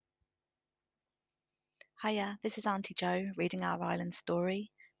Hiya, this is Auntie Jo reading Our Island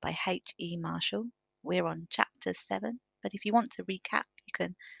Story by H.E. Marshall. We're on chapter 7, but if you want to recap, you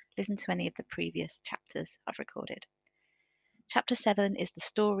can listen to any of the previous chapters I've recorded. Chapter 7 is the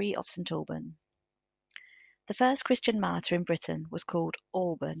story of St. Alban. The first Christian martyr in Britain was called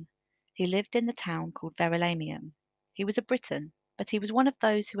Alban. He lived in the town called Verulamium. He was a Briton, but he was one of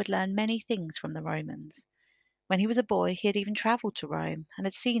those who had learned many things from the Romans. When he was a boy, he had even travelled to Rome and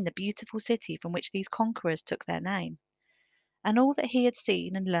had seen the beautiful city from which these conquerors took their name. And all that he had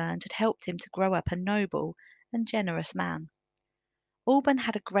seen and learned had helped him to grow up a noble and generous man. Alban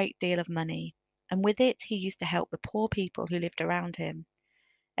had a great deal of money, and with it he used to help the poor people who lived around him.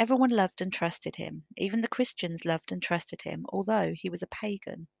 Everyone loved and trusted him. Even the Christians loved and trusted him, although he was a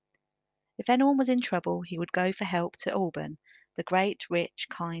pagan. If anyone was in trouble, he would go for help to Alban, the great, rich,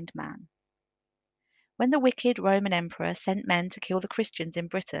 kind man. When the wicked Roman emperor sent men to kill the Christians in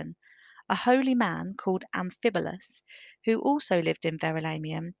Britain, a holy man called Amphibolus, who also lived in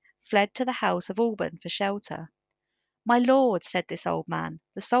Verulamium, fled to the house of Alban for shelter. "My lord," said this old man,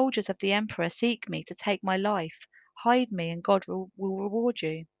 "the soldiers of the emperor seek me to take my life. Hide me, and God will reward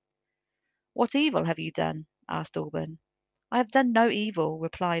you." "What evil have you done?" asked Alban. "I have done no evil,"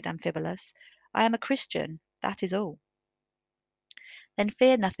 replied Amphibolus. "I am a Christian, that is all." "Then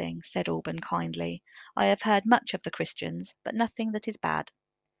fear nothing," said Alban kindly. "I have heard much of the Christians, but nothing that is bad."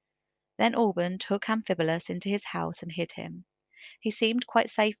 Then Alban took Amphibolus into his house and hid him. He seemed quite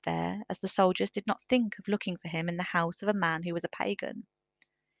safe there, as the soldiers did not think of looking for him in the house of a man who was a pagan.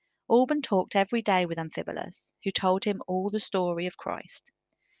 Alban talked every day with Amphibolus, who told him all the story of Christ.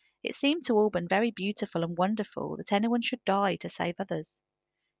 It seemed to Alban very beautiful and wonderful that anyone should die to save others.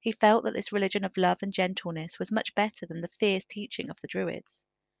 He felt that this religion of love and gentleness was much better than the fierce teaching of the Druids.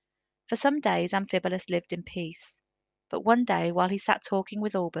 For some days Amphibolus lived in peace, but one day while he sat talking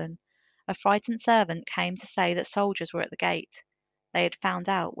with Alban, a frightened servant came to say that soldiers were at the gate. They had found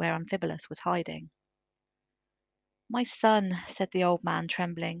out where Amphibolus was hiding. "My son," said the old man,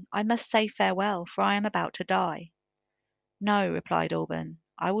 trembling, "I must say farewell, for I am about to die." "No," replied Alban,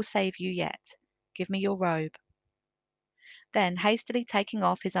 "I will save you yet. Give me your robe." Then, hastily taking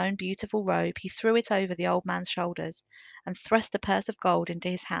off his own beautiful robe, he threw it over the old man's shoulders and thrust a purse of gold into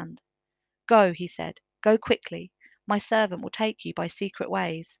his hand. "Go," he said, "go quickly. My servant will take you by secret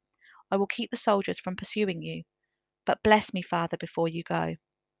ways. I will keep the soldiers from pursuing you. But bless me, father, before you go."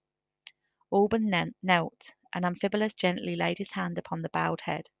 Alban knelt, and Amphibolus gently laid his hand upon the bowed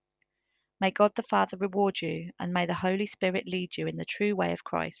head. "May God the Father reward you, and may the Holy Spirit lead you in the true way of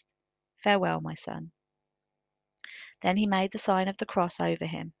Christ. Farewell, my son." Then he made the sign of the cross over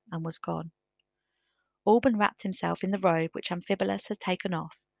him and was gone. Alban wrapped himself in the robe which Amphibolus had taken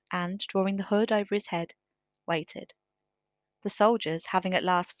off, and, drawing the hood over his head, waited. The soldiers, having at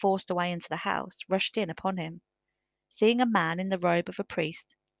last forced a way into the house, rushed in upon him. Seeing a man in the robe of a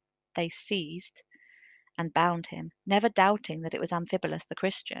priest, they seized and bound him, never doubting that it was Amphibolus the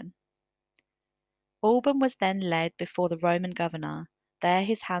Christian. Alban was then led before the Roman governor. There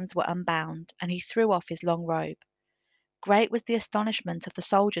his hands were unbound, and he threw off his long robe. Great was the astonishment of the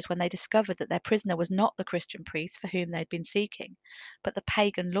soldiers when they discovered that their prisoner was not the Christian priest for whom they had been seeking, but the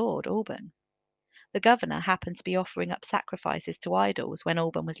pagan lord Alban. The governor happened to be offering up sacrifices to idols when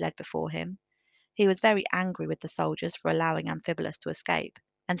Alban was led before him. He was very angry with the soldiers for allowing Amphibolus to escape,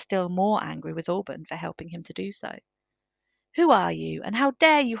 and still more angry with Alban for helping him to do so. "Who are you, and how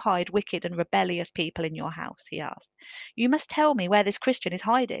dare you hide wicked and rebellious people in your house?" he asked. "You must tell me where this Christian is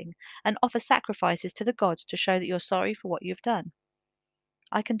hiding, and offer sacrifices to the gods to show that you are sorry for what you have done."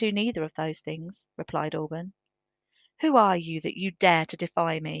 "I can do neither of those things," replied Alban. "Who are you that you dare to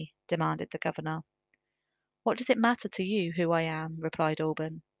defy me?" demanded the governor. "What does it matter to you who I am?" replied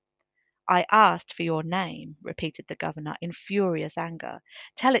Alban. "I asked for your name," repeated the governor in furious anger.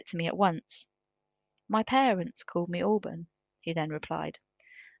 "Tell it to me at once." "My parents called me Alban," he then replied.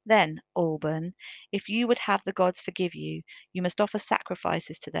 "Then, Alban, if you would have the gods forgive you, you must offer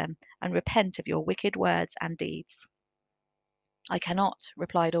sacrifices to them and repent of your wicked words and deeds." "I cannot,"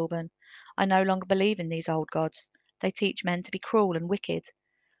 replied Alban. "I no longer believe in these old gods. They teach men to be cruel and wicked.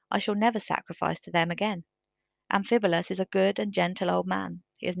 I shall never sacrifice to them again. Amphibolus is a good and gentle old man.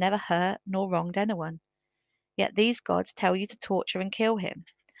 He has never hurt nor wronged anyone. Yet these gods tell you to torture and kill him.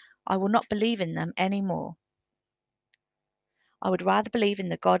 I will not believe in them any more. I would rather believe in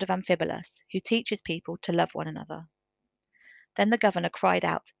the God of Amphibolus, who teaches people to love one another." Then the governor cried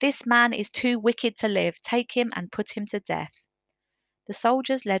out, "This man is too wicked to live. Take him and put him to death." The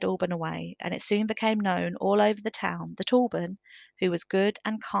soldiers led Alban away, and it soon became known all over the town that Alban, who was good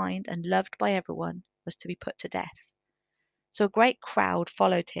and kind and loved by everyone, was to be put to death. So a great crowd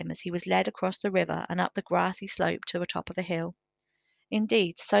followed him as he was led across the river and up the grassy slope to the top of a hill.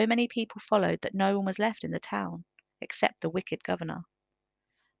 Indeed, so many people followed that no one was left in the town, except the wicked governor.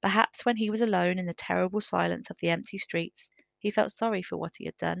 Perhaps when he was alone in the terrible silence of the empty streets, he felt sorry for what he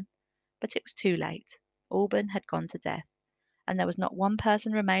had done, but it was too late. Alban had gone to death, and there was not one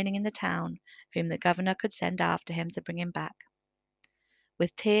person remaining in the town whom the governor could send after him to bring him back.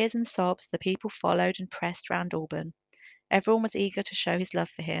 With tears and sobs, the people followed and pressed round Alban. Everyone was eager to show his love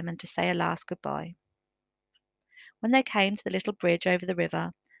for him and to say a last goodbye. When they came to the little bridge over the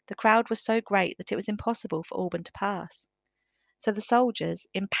river, the crowd was so great that it was impossible for Alban to pass. So the soldiers,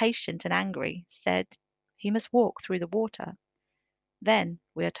 impatient and angry, said he must walk through the water. Then,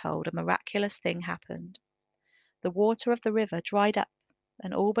 we are told, a miraculous thing happened. The water of the river dried up,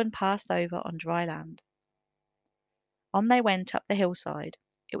 and Alban passed over on dry land. On they went up the hillside.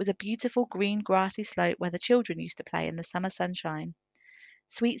 It was a beautiful green grassy slope where the children used to play in the summer sunshine.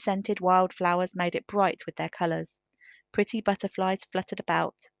 Sweet-scented wild flowers made it bright with their colours. Pretty butterflies fluttered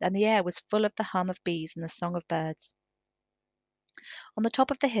about, and the air was full of the hum of bees and the song of birds. On the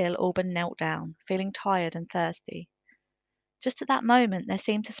top of the hill, Alban knelt down, feeling tired and thirsty. Just at that moment there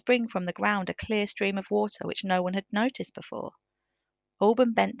seemed to spring from the ground a clear stream of water which no one had noticed before.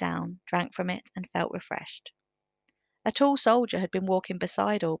 Alban bent down, drank from it, and felt refreshed. A tall soldier had been walking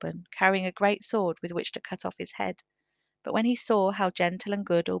beside Alban, carrying a great sword with which to cut off his head. But when he saw how gentle and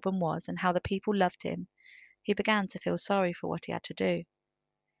good Alban was, and how the people loved him, he began to feel sorry for what he had to do.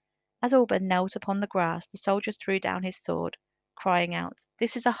 As Alban knelt upon the grass, the soldier threw down his sword, crying out,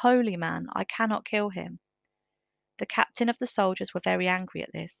 "This is a holy man, I cannot kill him." The captain of the soldiers were very angry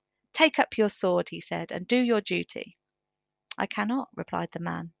at this. "Take up your sword," he said, "and do your duty." "I cannot," replied the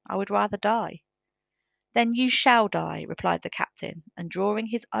man. "I would rather die." "Then you shall die," replied the captain, and drawing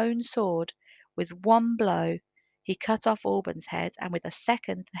his own sword, with one blow he cut off Alban's head, and with a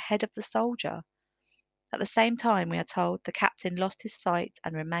second the head of the soldier. At the same time, we are told, the captain lost his sight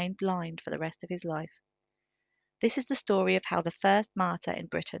and remained blind for the rest of his life. This is the story of how the first martyr in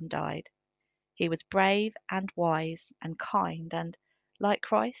Britain died. He was brave and wise and kind, and, like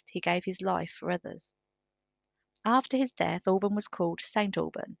Christ, he gave his life for others. After his death, Alban was called St.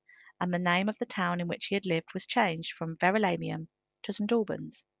 Alban, and the name of the town in which he had lived was changed from Verulamium to St.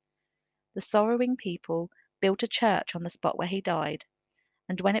 Albans. The sorrowing people built a church on the spot where he died,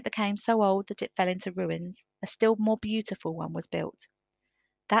 and when it became so old that it fell into ruins, a still more beautiful one was built.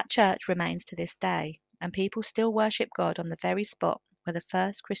 That church remains to this day, and people still worship God on the very spot where the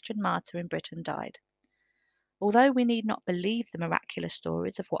first Christian martyr in Britain died. Although we need not believe the miraculous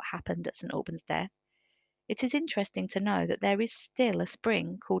stories of what happened at St. Alban's death, it is interesting to know that there is still a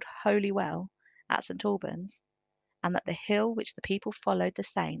spring called Holy Well at St. Albans, and that the hill which the people followed the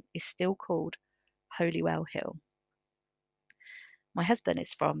saint is still called Holywell Hill. My husband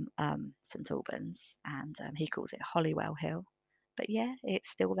is from St. Albans, and he calls it Holywell Hill. But yeah, it's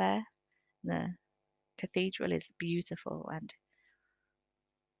still there. The cathedral is beautiful and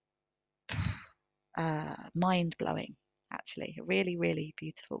mind-blowing, actually. A really, really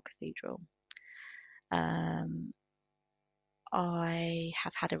beautiful cathedral. Um, I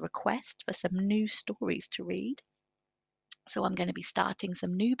have had a request for some new stories to read. So I'm going to be starting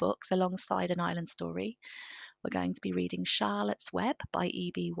some new books alongside An Island Story. We're going to be reading Charlotte's Web by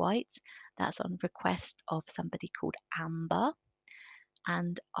E.B. White. That's on request of somebody called Amber.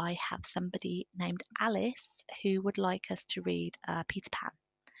 And I have somebody named Alice who would like us to read Peter Pan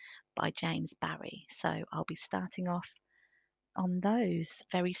by James Barrie. So I'll be starting off on those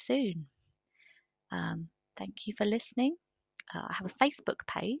very soon. Thank you for listening. I have a Facebook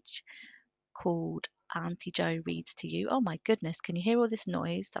page called Auntie Jo Reads to You. Oh my goodness, can you hear all this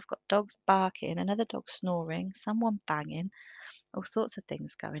noise? I've got dogs barking, another dog snoring, someone banging, all sorts of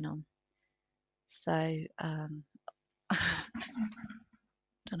things going on. So,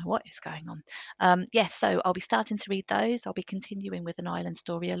 don't know what is going on. Yes, so I'll be starting to read those. I'll be continuing with An Island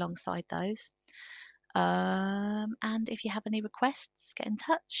Story alongside those. And if you have any requests, get in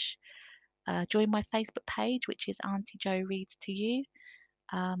touch. Join my Facebook page, which is Auntie Jo Reads to You.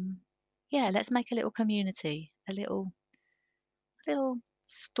 Yeah, let's make a little community, a little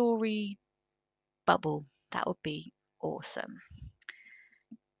story bubble. That would be awesome.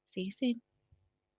 See you soon.